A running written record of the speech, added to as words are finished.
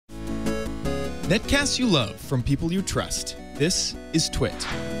Netcasts you love from people you trust. This is Twit.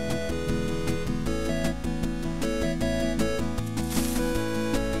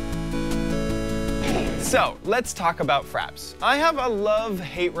 So, let's talk about Fraps. I have a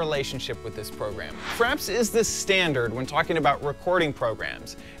love-hate relationship with this program. Fraps is the standard when talking about recording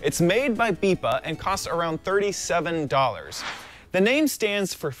programs. It's made by BIPA and costs around $37. The name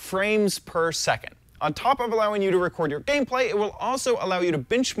stands for frames per second. On top of allowing you to record your gameplay, it will also allow you to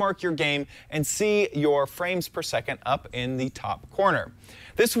benchmark your game and see your frames per second up in the top corner.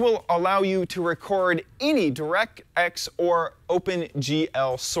 This will allow you to record any DirectX or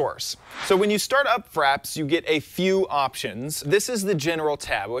OpenGL source. So when you start up Fraps, you get a few options. This is the General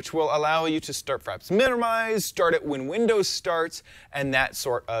tab, which will allow you to start Fraps Minimize, start it when Windows starts, and that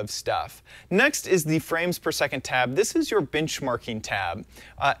sort of stuff. Next is the Frames per Second tab. This is your benchmarking tab.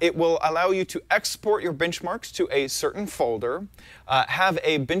 It will allow you to export your benchmarks to a certain folder, have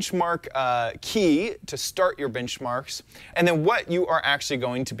a benchmark key to start your benchmarks, and then what you are actually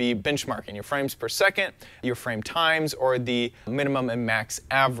going to be benchmarking, your frames per second, your frame times, or the minimum and max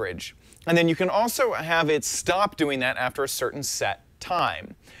average. And then you can also have it stop doing that after a certain set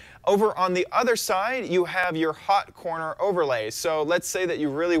time. Over on the other side, you have your hot corner overlay. So let's say that you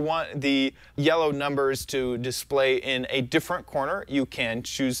really want the yellow numbers to display in a different corner. You can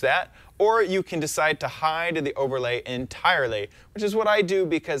choose that. Or you can decide to hide the overlay entirely, which is what I do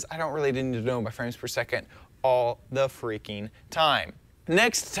because I don't really need to know my frames per second all the freaking time.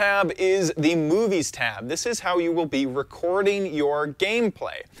 Next tab is the Movies tab. This is how you will be recording your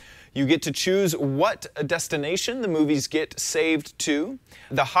gameplay. You get to choose what destination the movies get saved to,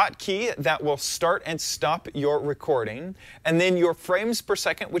 the hotkey that will start and stop your recording, and then your frames per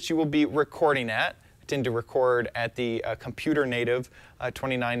second, which you will be recording at. I tend to record at the computer native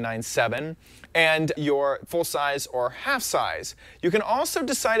 2997, and your full size or half size. You can also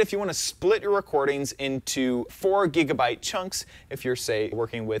decide if you want to split your recordings into 4 GB chunks if you're, say,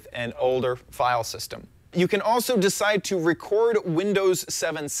 working with an older file system. You can also decide to record Windows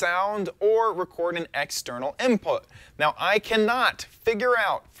 7 sound or record an external input. Now, I cannot figure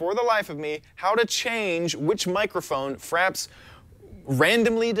out, for the life of me, how to change which microphone Fraps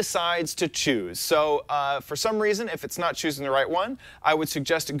randomly decides to choose. So for some reason, if it's not choosing the right one, I would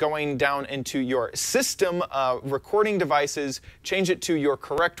suggest going down into your system recording devices, change it to your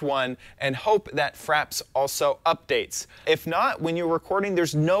correct one, and hope that Fraps also updates. If not, when you're recording,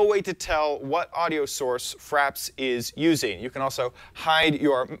 there's no way to tell what audio source Fraps is using. You can also hide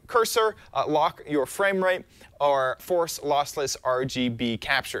your cursor, lock your frame rate, or force lossless RGB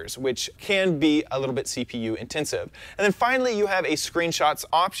captures, which can be a little bit CPU intensive. And then finally, you have a screenshots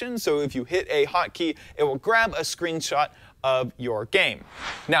option. So if you hit a hotkey, it will grab a screenshot of your game.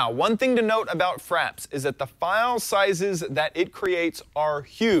 Now, one thing to note about Fraps is that the file sizes that it creates are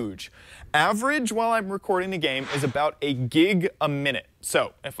huge. Average while I'm recording a game is about a gig a minute.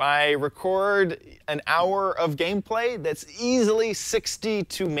 So if I record an hour of gameplay, that's easily 60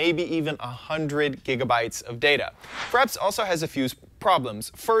 to maybe even 100 gigabytes of data. Fraps also has a few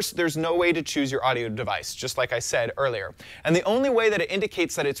problems. First, there's no way to choose your audio device, just like I said earlier. And the only way that it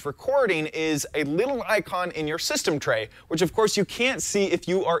indicates that it's recording is a little icon in your system tray, which of course you can't see if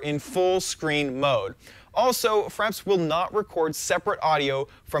you are in full screen mode. Also, Fraps will not record separate audio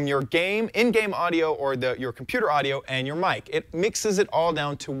from your in-game audio or your computer audio and your mic. It mixes it all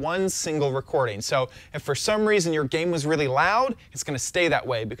down to one single recording. So if for some reason your game was really loud, it's going to stay that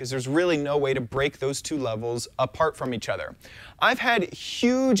way because there's really no way to break those two levels apart from each other. I've had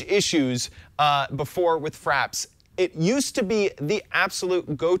huge issues before with Fraps. It used to be the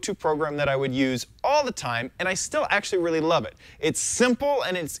absolute go-to program that I would use all the time, and I still actually really love it. It's simple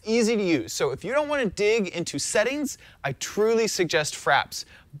and it's easy to use. So if you don't want to dig into settings, I truly suggest Fraps.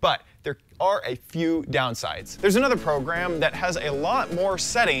 But there are a few downsides. There's another program that has a lot more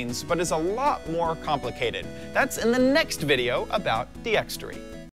settings, but is a lot more complicated. That's in the next video about DX3.